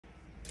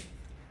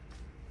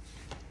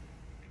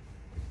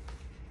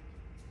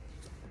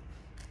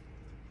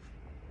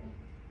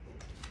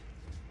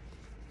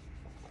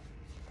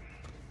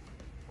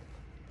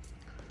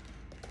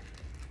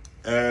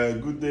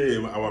Good day,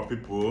 our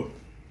people.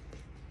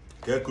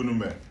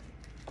 Kunume.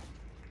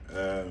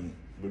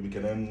 Baby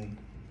Kenan.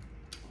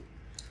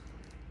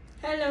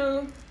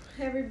 Hello,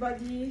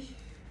 everybody.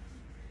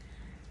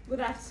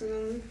 Good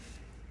afternoon,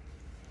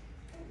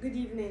 good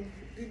evening,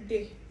 good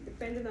day,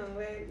 depending on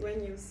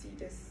when you see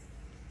this.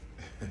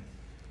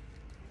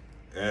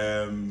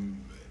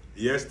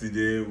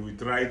 Yesterday we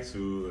tried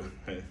to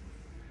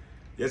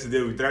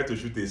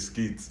shoot a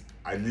skit.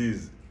 At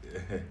least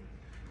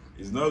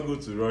it's not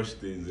good to rush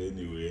things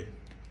anyway.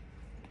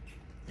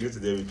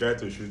 Yesterday we tried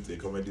to shoot a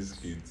comedy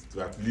skit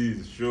to at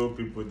least show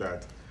people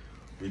that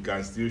we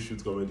can still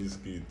shoot comedy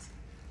skits.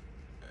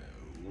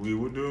 We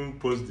wouldn't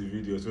post the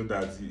video so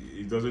that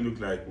it doesn't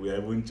look like we are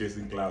even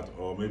chasing clout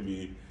or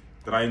maybe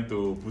trying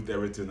to put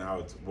everything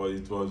out, but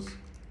it was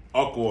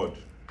awkward.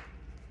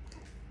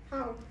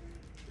 How?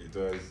 It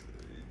was,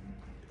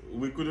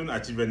 we couldn't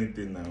achieve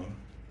anything now.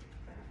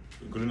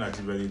 We couldn't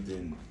achieve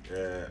anything.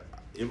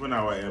 Even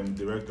our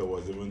director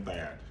was even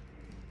tired.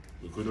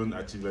 We couldn't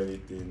achieve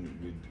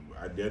anything.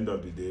 At the end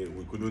of the day,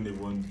 we couldn't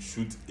even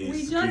shoot a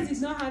We script. just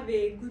did not have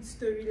a good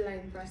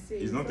storyline per se.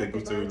 It's not a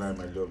good storyline,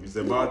 my love. It's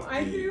No, about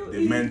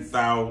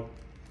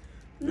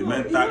the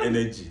mental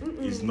energy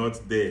is not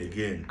there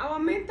again. Our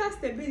mental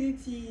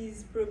stability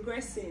is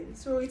progressing,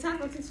 so it has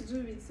nothing to do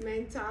with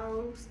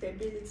mental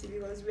stability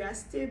because we are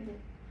stable.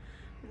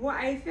 What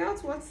I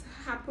felt what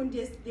happened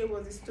yesterday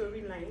was the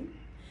storyline.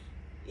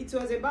 It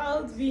was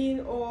about being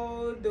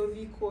all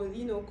dovey,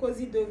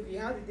 cozy dovey.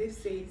 How did they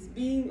say it?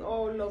 Being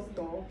all loved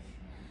up.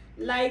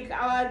 Like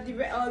our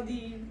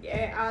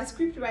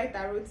script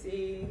writer wrote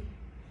the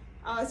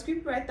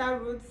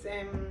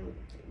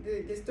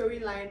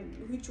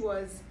storyline, which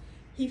was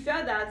he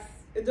felt that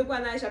Odogwu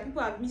and Aisha,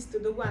 people have missed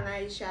Odogwu and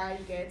Aisha,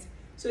 you get.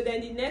 So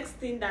then the next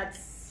thing that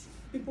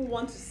people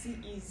want to see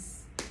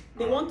is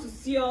they want to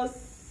see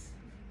us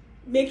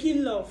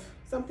making love,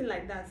 something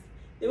like that.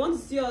 They want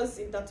to see us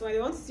intertwined.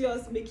 They want to see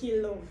us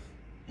making love.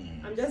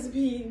 I'm just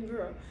being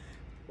bro.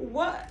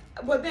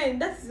 But then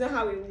that's not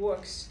how it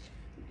works.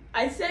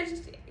 I said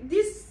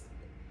this,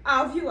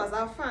 our viewers,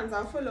 our fans,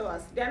 our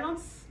followers, they are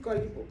not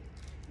gullible.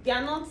 They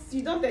are not,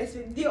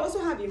 they also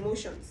have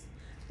emotions.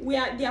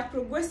 They are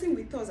progressing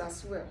with us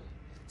as well.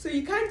 So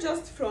you can't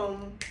just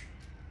from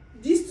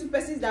these two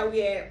persons that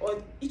were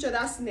on each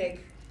other's neck,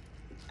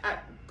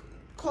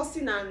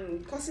 cursing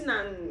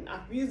and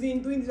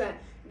abusing, doing this,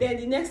 then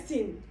the next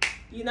thing,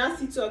 you now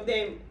see two of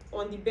them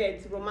on the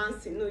bed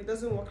romancing. No, it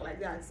doesn't work like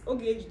that.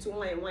 Okay, to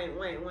wine.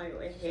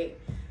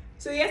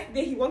 So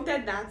yesterday he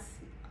wanted that.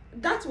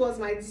 That was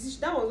my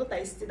decision. That was what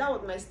I said. That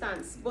was my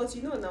stance. But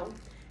you know now,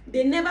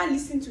 they never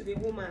listen to the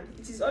woman.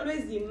 It is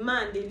always the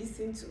man they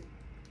listen to.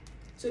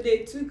 So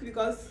they took,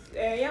 because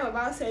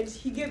Yamaba said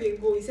he gave a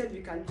go. He said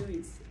we can do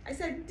it. I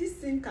said this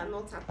thing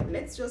cannot happen.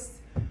 Let's just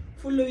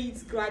follow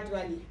it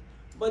gradually.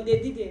 But they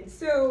didn't.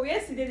 So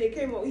yesterday they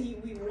came out.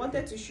 We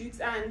wanted to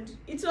shoot, and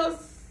it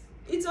was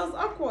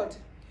awkward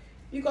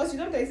because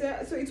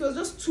so it was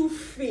just too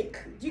fake.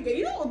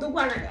 Odogwu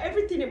and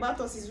everything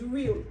about us is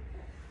real.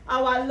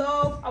 Our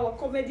love, our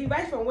comedy,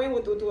 right from when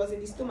Wototo was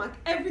in the stomach,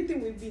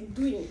 everything we've been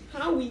doing,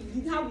 how we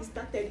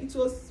started, it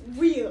was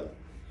real.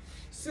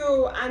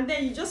 So, and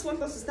then you just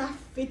want us to start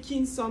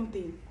faking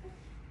something.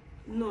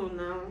 No,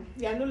 now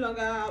we are no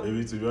longer.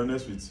 Maybe to be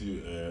honest with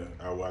you,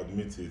 I will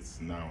admit it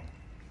now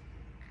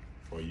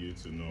for you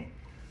to know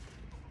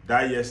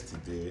that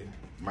yesterday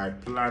my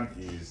plan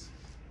is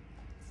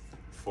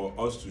for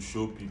us to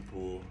show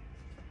people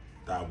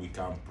that we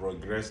can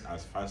progress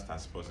as fast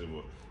as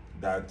possible,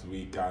 that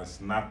we can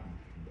snap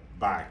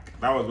back.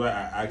 That was why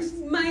I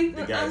asked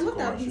the guys and to what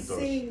come I've and been shoot us.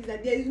 saying is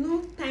that there is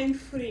no time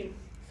frame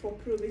for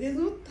progress. There's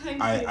no time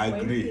frame I for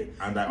agree, anything.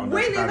 and I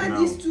understand Whenever now.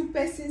 these two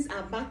persons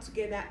are back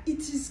together, it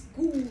is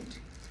good.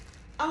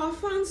 Our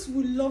fans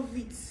will love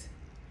it.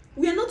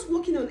 We are not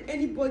working on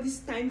anybody's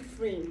time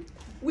frame.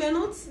 We are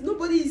not.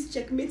 Nobody is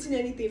checkmating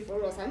anything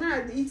for us, and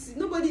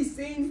nobody is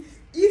saying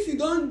if you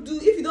don't do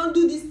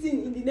this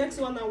thing in the next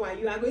 1 hour,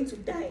 you are going to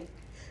die.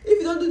 If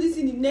you don't do this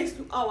in the next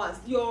 2 hours,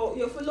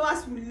 your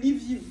followers will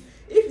leave you.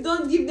 If you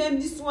don't give them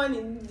this one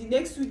in the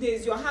next 2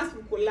 days, your house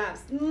will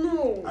collapse.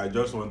 No. I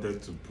just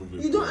wanted to prove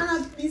it. You don't, and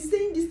I've been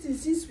saying this thing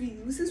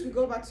since we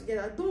got back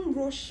together. Don't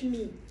rush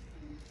me.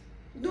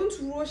 Don't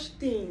rush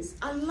things.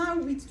 Allow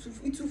it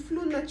to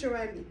flow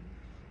naturally.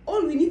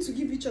 All we need to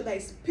give each other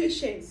is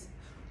patience.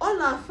 All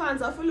our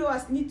fans, our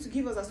followers need to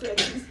give us as well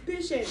is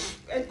patience,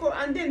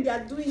 and then they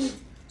are doing it.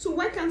 So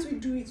why can't we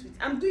do it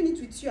I'm doing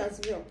it with you as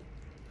well.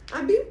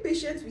 I'm being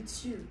patient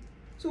with you.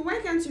 So why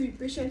can't you be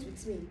patient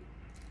with me?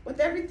 But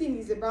everything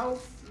is about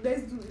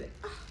let's do it.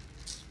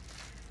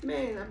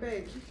 Man, I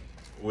beg.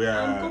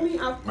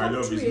 I've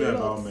gone through a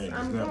lot.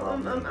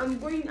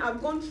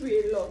 I've gone through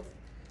a lot.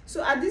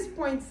 So at this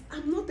point,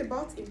 I'm not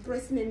about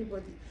impressing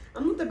anybody.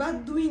 I'm not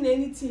about doing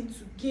anything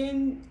to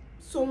gain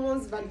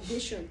someone's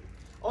validation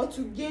or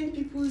to gain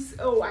people's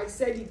I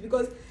said it,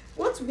 because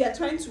what we are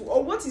trying to,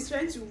 or what is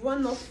trying to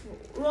run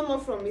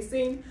off from is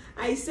saying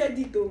I said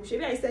it though.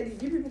 Maybe I said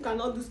it. You people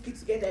cannot do skit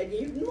together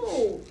again.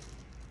 No.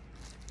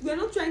 We are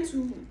not trying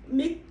to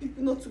make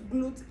people not to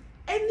gloat.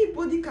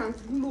 Anybody can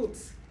gloat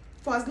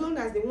for as long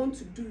as they want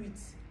to do it.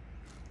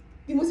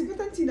 The most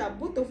important thing that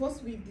both of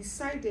us, we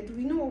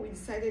know what we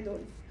decided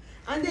on.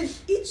 And then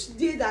each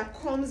day that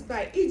comes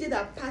by, each day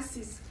that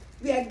passes,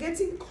 we are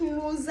getting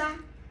closer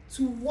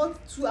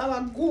to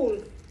our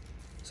goal.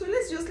 So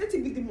let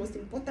it be the most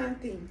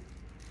important thing.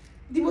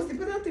 The most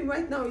important thing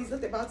right now is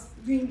not about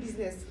doing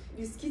business,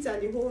 biscuits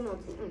and the whole lot.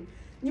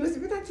 The most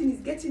important thing is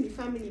getting the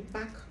family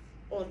back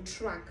on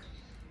track.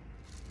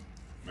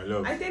 My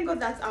love. I thank God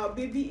that our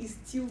baby is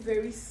still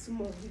very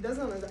small. He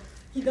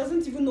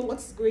doesn't even know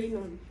what's going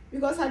on.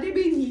 Because had it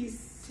been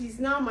he's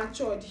now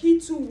matured, he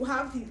too will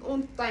have his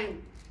own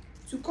time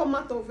to come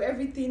out of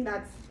everything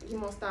that he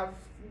must have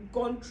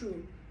gone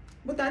through.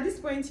 But at this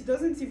point, he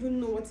doesn't even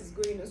know what is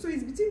going on. So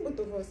it's between both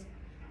of us.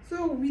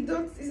 So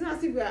it's not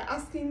as if we are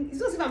asking, it's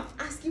not as if I'm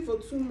asking for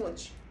too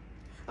much.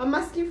 I'm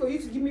asking for you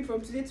to give me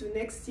from today to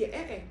next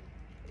year.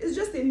 It's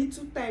just a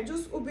little time.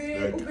 Just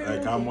obey.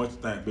 Like how much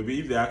time? Baby,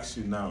 if they ask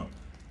you now,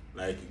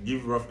 like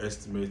give rough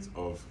estimates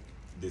of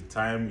the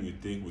time you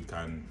think we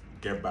can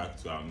get back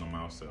to our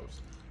normal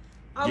selves.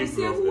 I will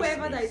say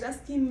whoever that is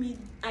asking me,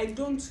 I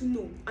don't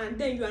know, and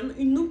then you are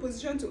in no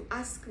position to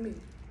ask me.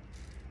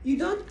 You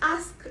don't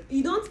ask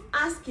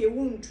a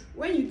wound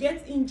when you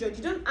get injured.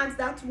 You don't ask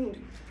that wound,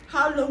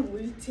 how long will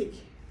it take?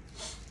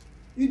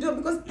 You don't,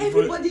 because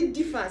everybody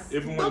differs.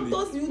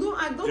 Doctors, you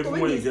don't ask. Even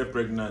when you get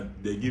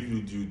pregnant, they give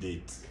you due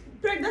date.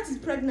 That is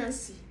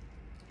pregnancy.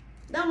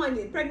 That one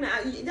is pregnant.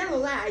 That's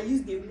why I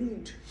use the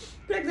wound.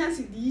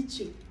 Pregnancy, the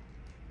itching.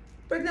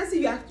 Pregnancy,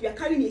 you are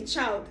carrying a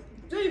child.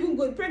 Don't even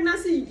go.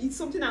 Pregnancy is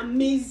something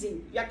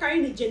amazing. You are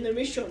carrying a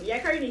generation. You are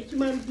carrying a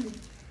human being.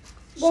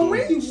 But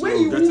when you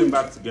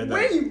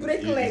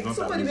break leg,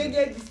 somebody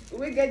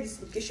will get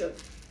dislocation.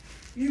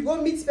 You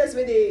go meet person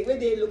where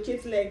they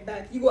locate like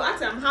that. You go ask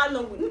them how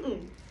long.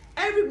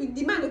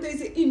 The man will tell you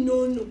say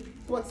no.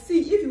 But see,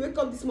 if you wake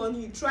up this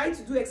morning, you try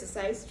to do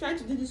exercise, try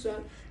to do this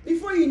one,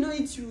 before you know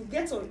it, you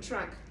get on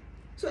track.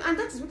 So, and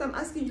that is what I'm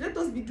asking you. Let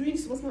us be doing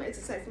small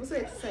exercise.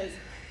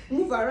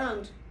 Move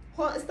around,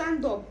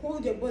 stand up,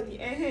 hold your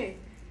body.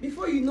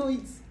 Before you know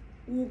it,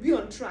 we will be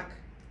on track.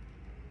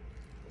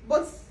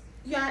 But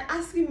you are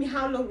asking me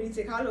how long will it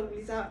take? How long will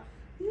it take?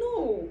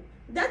 No,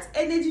 that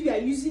energy you are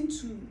using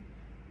to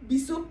be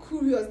so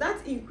curious,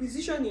 that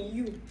inquisition in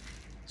you,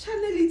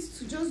 channel it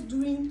to just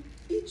doing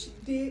each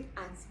day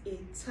at a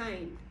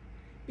time.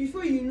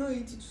 Before you know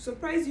it, it will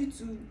surprise you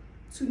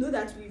to know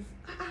that we've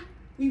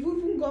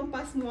even gone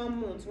past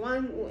 1 month,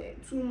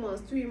 2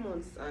 months, 3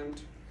 months,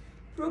 and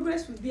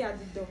progress will be at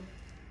the door.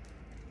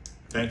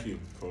 Thank you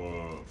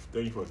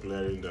for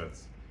clearing that.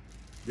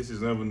 This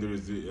is not even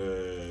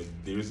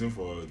the reason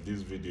for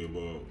this video,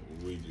 but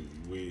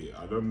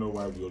I don't know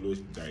why we always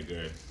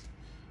digress.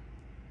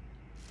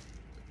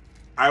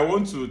 I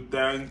want to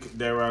thank,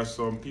 there are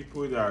some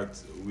people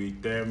that we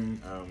term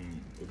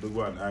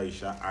Odogwu and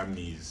Aisha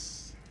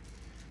armies.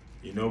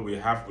 You know, we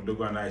have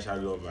Odogwu and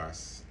Aisha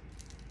lovers.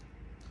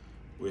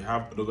 We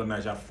have Odogwu and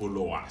Aisha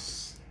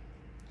followers.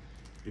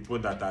 People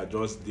that are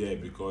just there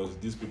because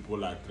these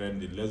people are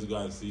trending. Let's go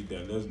and see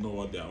them. Let's know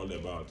what they're all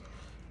about.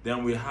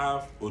 Then we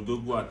have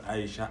Odogwu and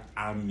Aisha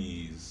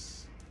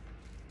armies.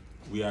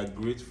 We are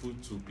grateful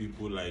to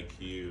people like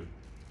you.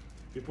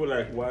 People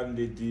like one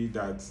lady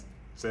that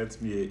sent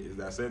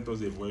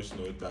us a voice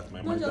note that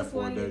my manager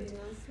forwarded.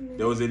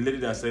 There was a lady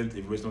that sent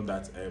a voice note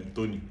that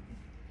Tony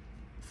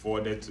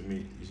forwarded to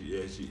me.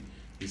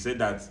 He said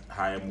that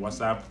her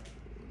WhatsApp,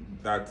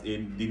 that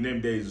in the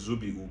name there is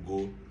Zubi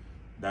Ugo.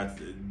 That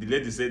the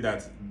lady said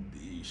that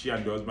she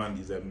and the husband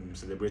is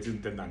celebrating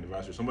 10th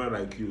anniversary. Somebody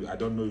like you, I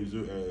don't know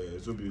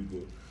Zubi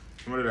Ugo.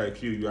 Somebody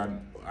like you are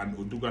an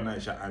Odogwu and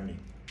Aisha army.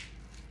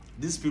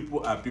 These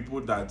people are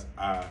people that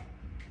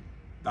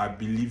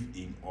believe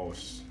in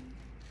us.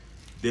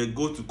 They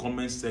go to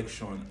comment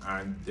section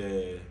and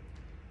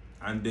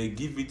they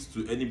give it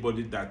to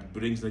anybody that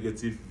brings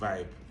negative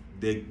vibe.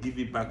 They give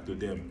it back to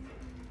them.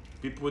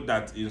 People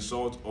that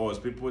insult us,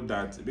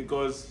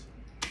 because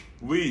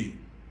we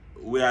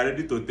are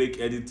ready to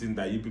take anything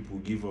that you people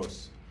give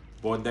us.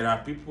 But there are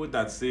people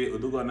that say,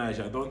 Odogwu and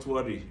Aisha, don't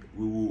worry,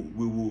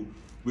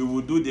 we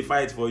will do the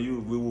fight for you.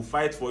 We will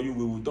fight for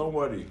you. Don't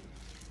worry.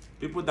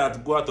 People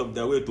that go out of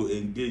their way to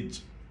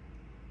engage.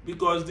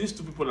 Because these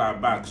two people are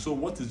back. So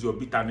what is your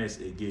bitterness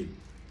again?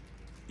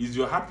 Is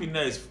your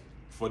happiness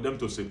for them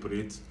to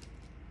separate?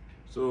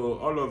 So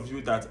all of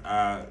you that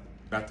are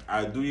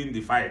doing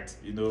the fight,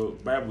 you know,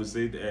 Bible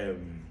said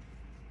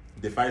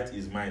the fight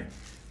is mine.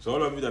 So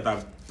all of you that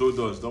have told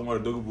us, don't worry,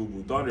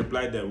 don't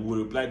reply them. We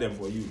will reply them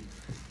for you.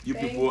 You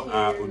people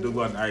are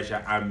Odogwu and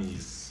Aisha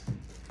armies.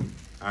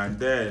 And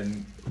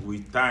then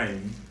with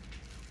time,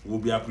 we'll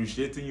be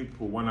appreciating you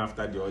people one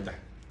after the other.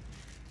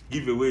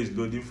 Giveaway is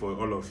loading for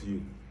all of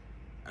you.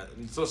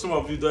 So some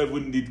of you don't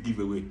even need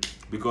giveaway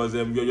because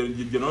you're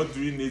not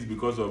doing it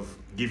because of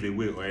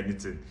giveaway or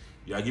anything.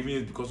 You are giving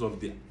it because of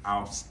the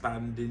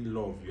outstanding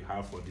love you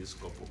have for this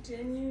couple.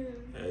 Genuine.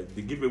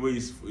 The giveaway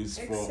is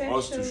for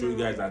us to show you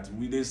guys that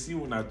we dey see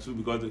una too,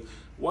 because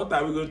what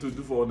are we going to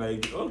do for una?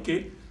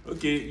 Okay,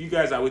 you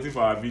guys are waiting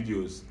for our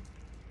videos.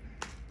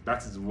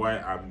 That is why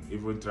I'm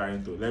even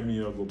trying to, let me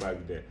not go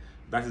back there.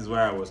 That is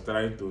why I was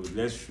trying to,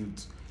 let's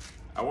shoot.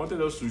 I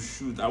wanted us to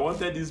shoot. I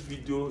wanted this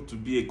video to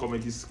be a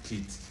comedy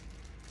skit.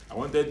 I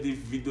wanted this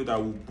video that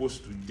we'll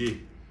post today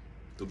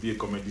to be a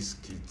comedy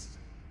skit.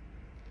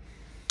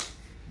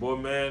 But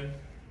man,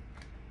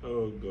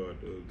 oh God.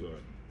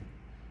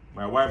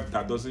 My wife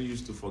that doesn't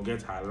used to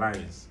forget her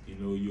lines. You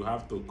know, you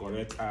have to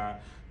correct her.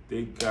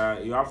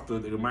 You have to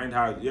remind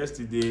her.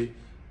 Yesterday,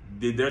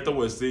 the director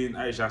was saying,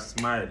 Aisha,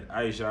 smile.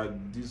 Aisha,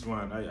 this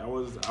one. I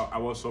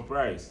was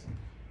surprised.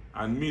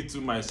 And me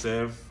too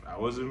myself, I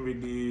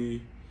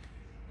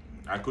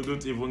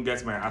couldn't even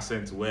get my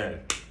accent well.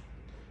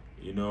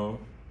 You know.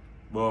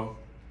 But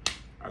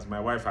as my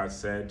wife has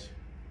said,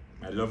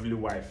 my lovely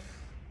wife.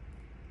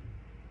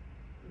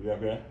 Yeah,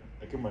 okay.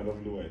 I keep my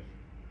lovely wife.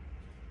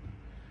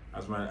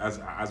 As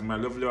my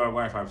lovely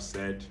wife have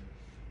said,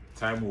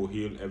 time will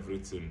heal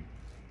everything.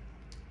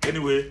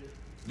 Anyway,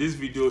 this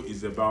video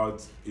is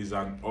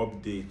an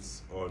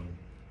update on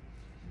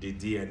the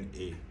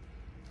DNA.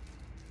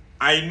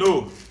 I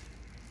know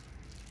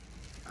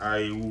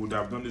I would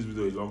have done this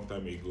video a long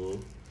time ago.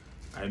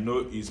 I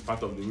know it's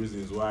part of the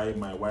reasons why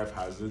my wife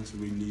hasn't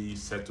really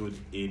settled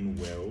in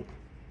well.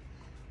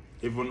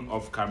 Even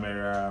off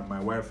camera, my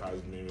wife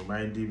has been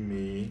reminding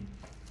me,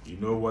 you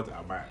know what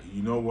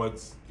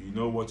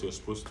you're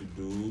supposed to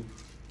do.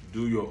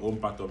 Do your own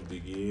part of the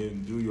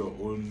game. Do your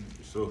own.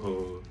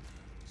 So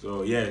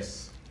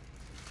yes.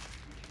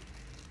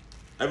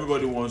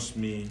 Everybody wants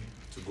me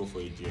to go for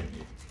a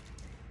DNA.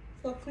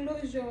 For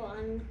closure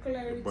and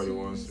clarity. Everybody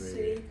wants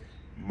me.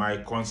 My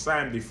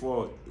concern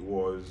before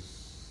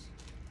was,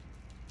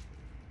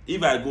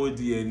 if I go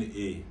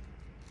DNA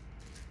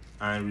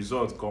and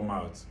results come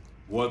out,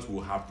 what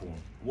will happen?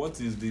 What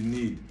is the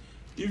need?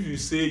 If you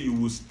say you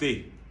will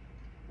stay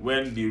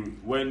when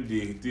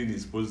the thing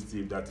is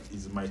positive, that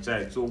is my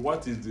child, so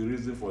what is the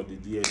reason for the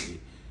DNA?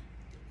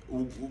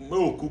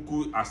 No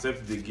cuckoo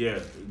accept the girl.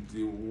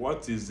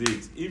 What is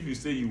it? If you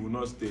say you will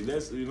not stay,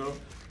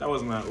 that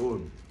was my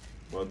own.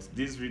 But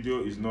this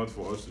video is not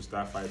for us to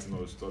start fighting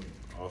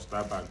or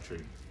start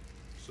bantering.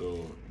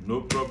 So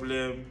no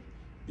problem.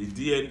 The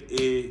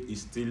DNA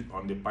is still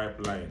on the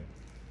pipeline.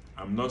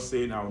 I'm not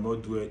saying I will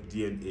not do a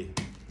DNA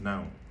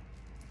now.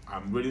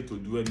 I'm ready to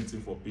do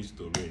anything for peace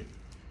to reign.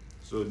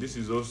 So this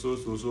is also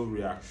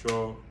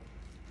reassure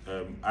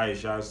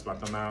Aisha's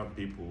maternal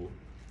people.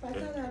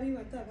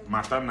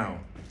 Maternal,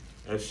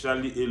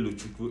 especially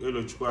Elochukwu.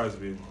 Elochukwu has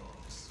been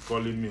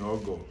calling me,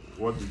 Ogo,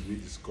 what did we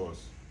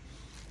discuss?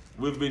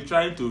 We've been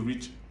trying to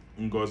reach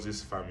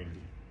Ngozi's family,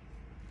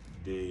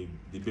 the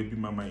baby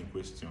mama in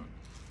question.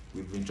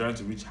 We've been trying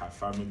to reach her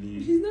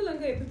family. She's no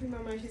longer a baby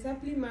mama. She's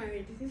happily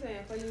married. This is why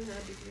you're calling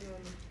her baby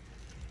mama.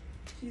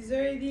 She's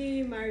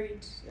already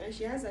married and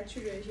she has her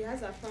children. She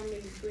has her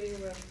family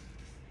going well.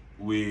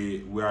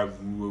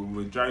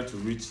 We're trying to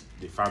reach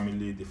the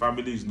family. The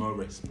family is not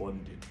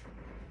responding.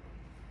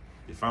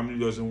 The family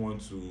doesn't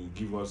want to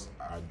give us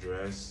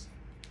address.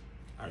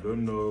 I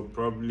don't know.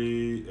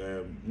 Probably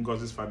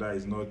Ngozi's father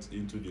is not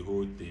into the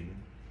whole thing.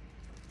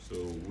 So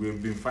we've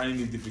been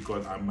finding it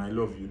difficult. And my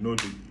love, you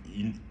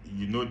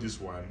know this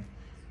one.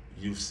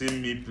 You've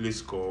seen me place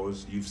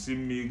calls. You've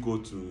seen me go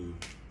to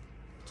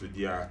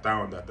their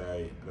town that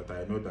I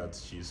know that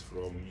she's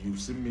from. You've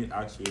seen me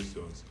ask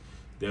questions.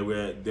 There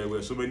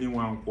were so many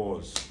one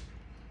calls.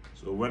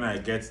 So when I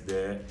get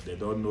there, they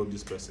don't know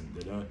this person.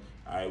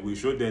 I will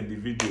show them the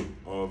video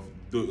of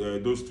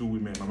those two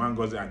women, Mama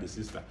Ngozi and the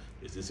sister.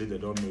 They say they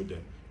don't know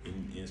them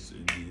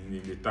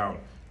in the town.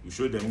 We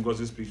show them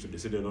Ngozi's picture. They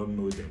say they don't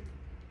know them.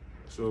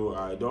 So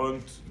I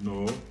don't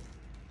know.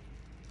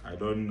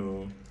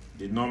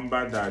 The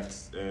number that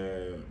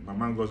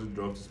Mama Ngozi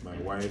dropped to my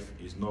wife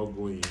is not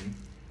going.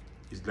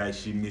 It's like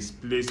she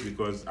misplaced,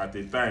 because at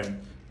the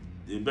time,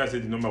 if I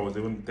said the number was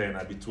even 10,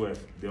 I'd be 12.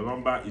 The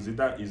number is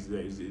less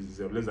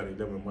than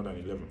 11, more than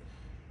 11.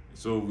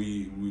 So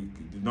the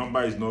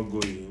number is not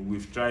going.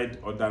 We've tried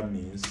other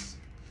means,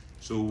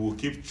 so we'll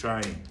keep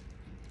trying.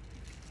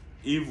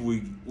 If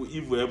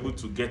we're able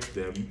to get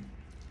them,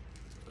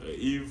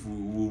 if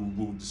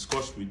we'll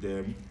discuss with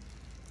them,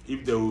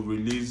 if they will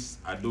release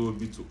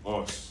Adobe to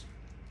us,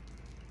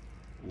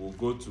 we'll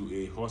go to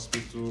a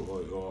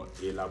hospital or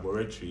a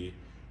laboratory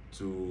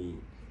to,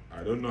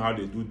 I don't know how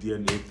they do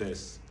DNA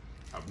tests.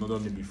 I've not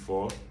done it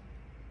before.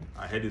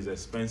 I heard it's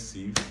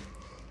expensive,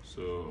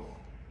 so,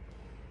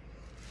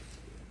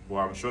 but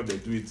I'm sure they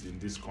do it in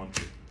this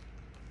country,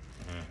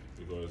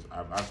 because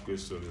I've asked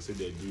questions. They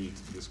say they do it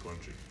in this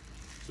country.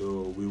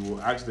 So we will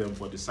ask them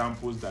for the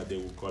samples that they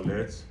will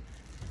collect.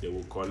 They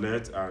will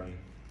collect, and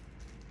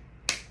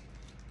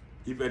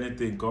if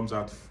anything comes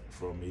out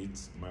from it,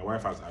 my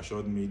wife has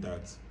assured me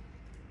that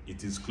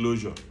it is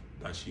closure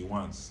that she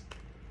wants.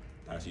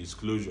 That is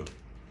closure.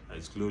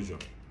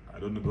 I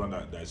don't know the one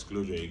that is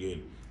closure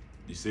again.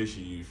 They say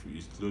if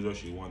it's closure,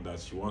 she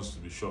wants to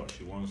be sure.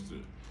 She wants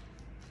to.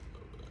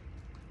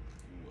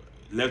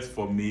 Left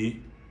for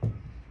me,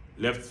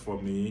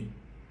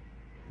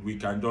 we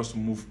can just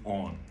move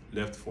on.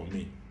 Left for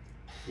me,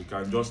 we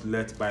can just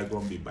let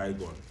bygone be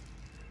bygone.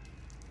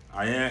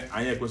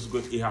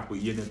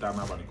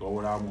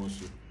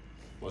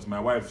 But my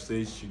wife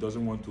says she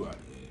doesn't want to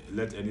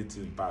let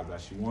anything pass,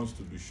 that she wants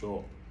to be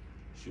sure.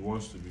 She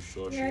wants to be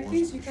sure. Yeah, I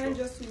think you can't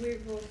just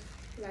wave off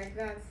like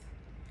that.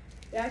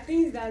 There are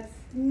things that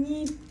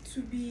need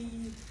to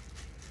be,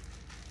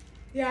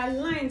 there are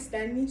lines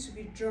that need to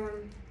be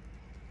drawn.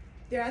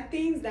 There are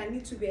things that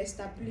need to be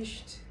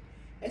established,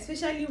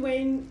 especially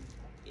when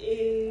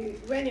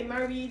a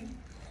married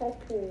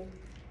couple,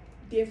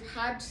 they've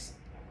had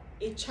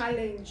a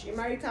challenge, a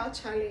marital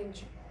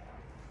challenge.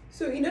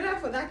 So in order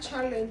for that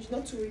challenge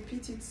not to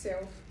repeat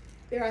itself,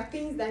 there are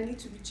things that need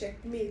to be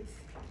checkmate.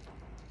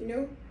 You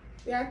know,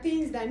 there are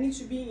things that need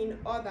to be in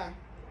order.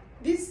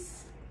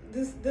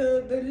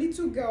 The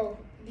little girl,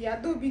 the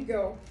Adobe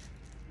girl,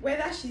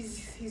 whether she's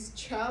his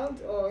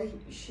child or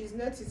she's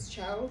not his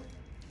child,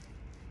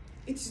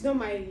 it is no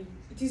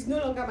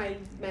longer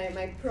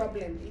my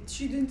problem. It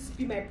shouldn't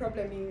be my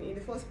problem in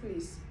the first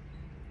place.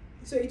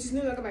 So it is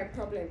no longer my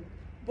problem.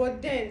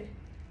 But then,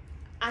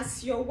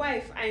 as your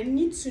wife, I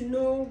need to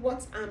know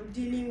what I'm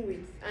dealing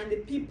with and the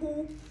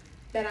people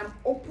that I'm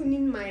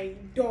opening my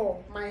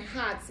door, my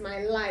heart,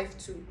 my life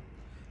to.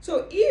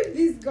 So if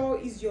this girl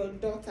is your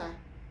daughter,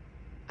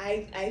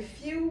 I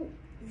feel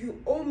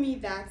you owe me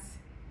that,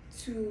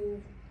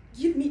 to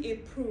give me a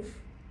proof.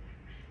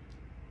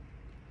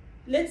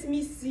 Let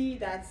me see it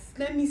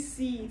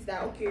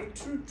that, okay,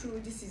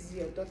 true, this is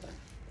your daughter.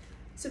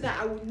 So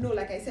that I would know,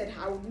 like I said,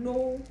 I would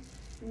know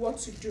what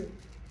to do.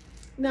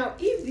 Now,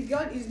 if the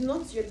girl is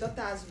not your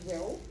daughter as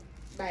well,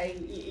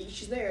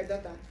 she's not your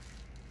daughter,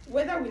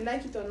 whether we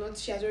like it or not,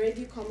 she has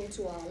already come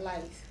into our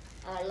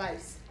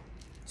lives.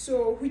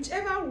 So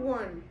whichever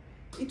one,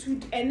 it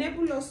would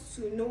enable us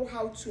to know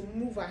how to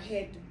move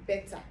ahead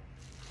better.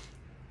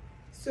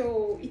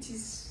 So it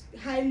is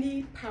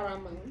highly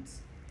paramount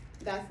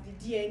that the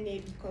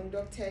DNA be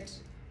conducted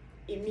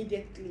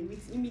immediately,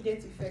 with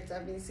immediate effect.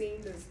 I've been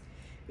saying this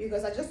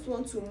because I just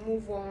want to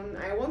move on.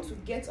 I want to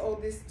get all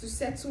this, to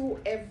settle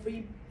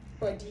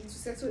everybody, to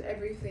settle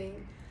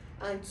everything,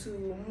 and to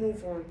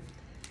move on.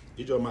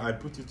 Ijoma, I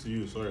put it to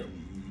you. Sorry,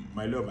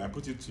 my love, I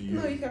put it to you.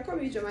 No, you can call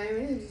me Ijoma. My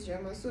name is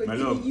Ijoma. So my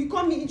love. You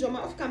call me Ijoma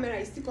off camera,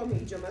 you still call me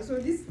Ijoma. So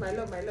this is my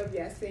love,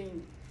 you are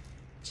saying.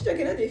 Chicho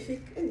cannot be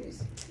fake.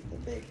 Anyways,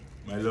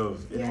 my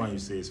love, anyone you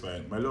say is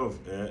fine. My love,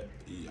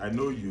 I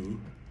know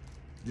you.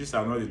 These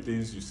are not the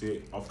things you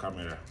say off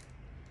camera.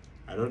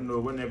 I don't know,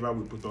 whenever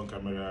we put on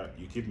camera,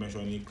 you keep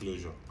mentioning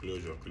closure.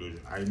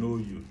 I know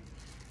you.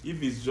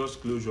 If it's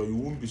just closure, you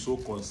won't be so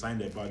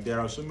concerned about. There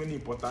are so many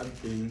important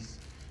things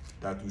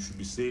that we should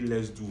be saying,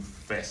 let's do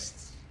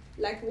first.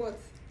 Like what?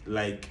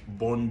 Like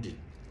bonding.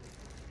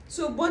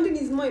 So bonding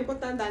is more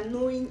important than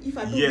knowing if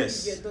I don't live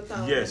with your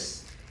daughter.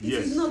 Yes. It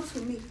is not for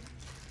me.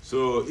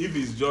 So if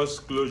it's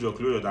just closure,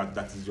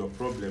 that is your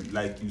problem,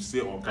 like you say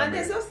on camera. And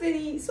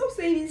then stop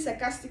saying it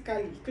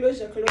sarcastically,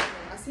 closure,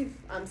 as if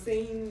I'm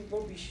saying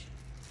rubbish.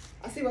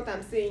 I see what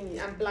I'm saying,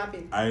 I'm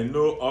blabbing. I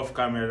know off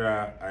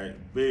camera,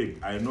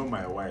 I know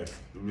my wife,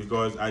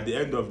 because at the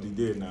end of the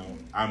day now,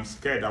 I'm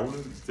scared. I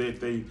wouldn't tell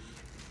you,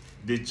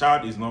 the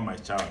child is not my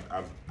child.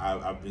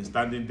 I've been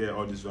standing there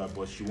all this while,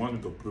 but she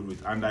wanted to prove it.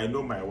 And I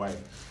know my wife.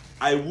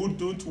 I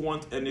wouldn't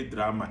want any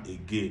drama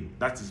again.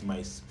 That is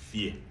my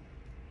fear.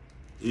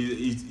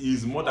 It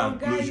is more than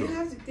closure. You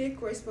have to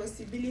take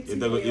responsibility for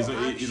your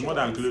actions. It's more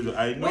than closure.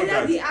 I know whether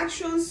that the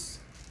actions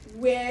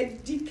were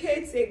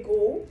decades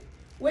ago,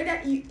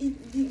 whether the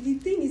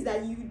thing is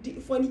that you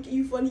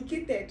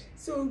fornicated,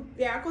 so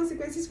there are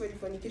consequences for the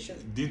fornication.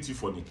 Didn't you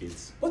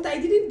fornicate? But I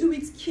didn't do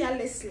it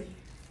carelessly.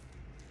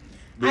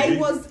 I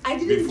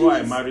didn't before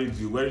I married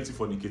you, weren't you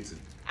fornicating?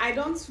 I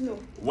don't know.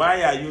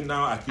 Why are you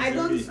now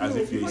accusing me as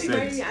if you're a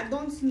sex? I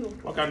don't know.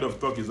 What kind of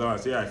talk is that? I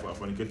say I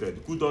fornicated.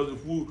 Who doesn't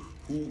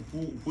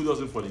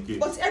fornicate?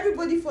 But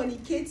everybody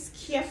fornicates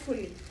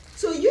carefully.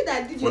 So you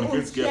that did your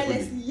own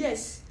carelessly,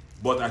 yes.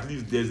 But at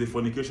least there's a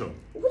fornication.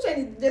 Which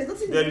one? There's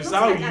nothing. There is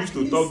how you used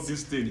to talk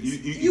this thing.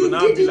 You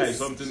now did be it like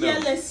something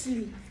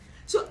carelessly. else.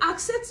 So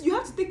accept. You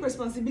have to take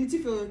responsibility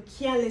for your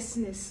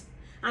carelessness,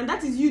 and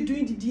that is you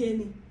doing the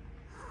DNA.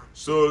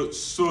 So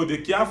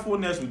the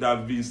carefulness would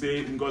have been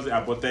saying because they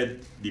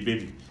aborted the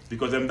baby,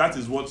 because that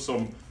is what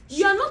some.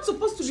 You are not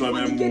supposed to be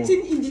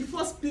fornicating in the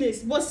first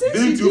place, but since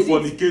didn't you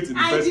fornicate in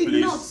the first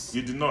place? Not.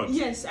 You did not.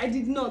 Yes, I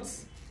did not.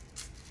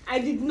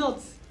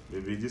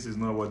 Baby, this is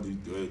not what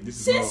this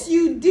is. Since not,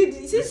 you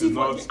did, since you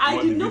not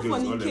I did not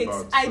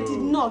fornicate. I did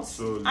not,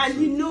 and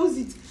he knows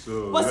it.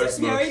 But since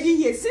we are already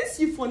here, since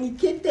you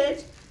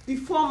fornicated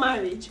before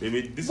marriage,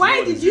 baby,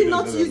 why did you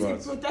not use the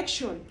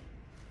protection?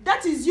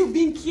 That is you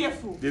being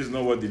careful. This is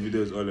not what the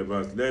video is all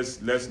about.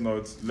 Let's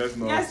not.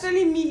 You're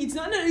telling me it's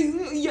not.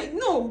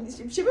 No,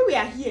 Shebi, we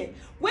are here.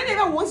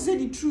 Whenever you want to say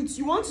the truth,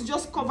 you want to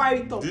just cover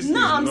it up.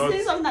 Now I'm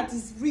saying something that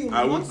is real.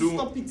 You want to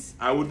stop it.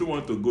 I wouldn't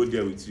want to go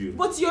there with you.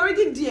 But you're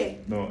already there.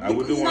 No, I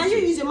wouldn't want to. Now you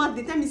use your mouth.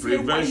 They tell me say,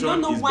 well, you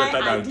don't know why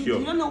I did. Cure.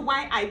 You don't know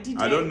why I did.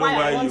 I don't know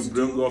why you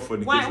bring up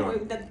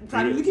fornication.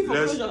 I'm looking for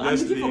closure. I'm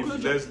looking for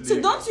closure.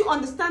 So don't you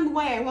understand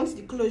why I want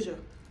the closure?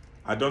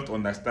 I don't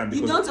understand.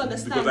 Because, you don't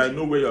understand because I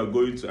know where you're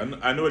going to.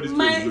 I know where this is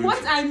going.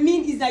 What I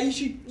mean is that you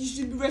should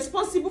be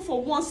responsible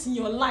for once in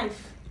your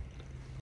life.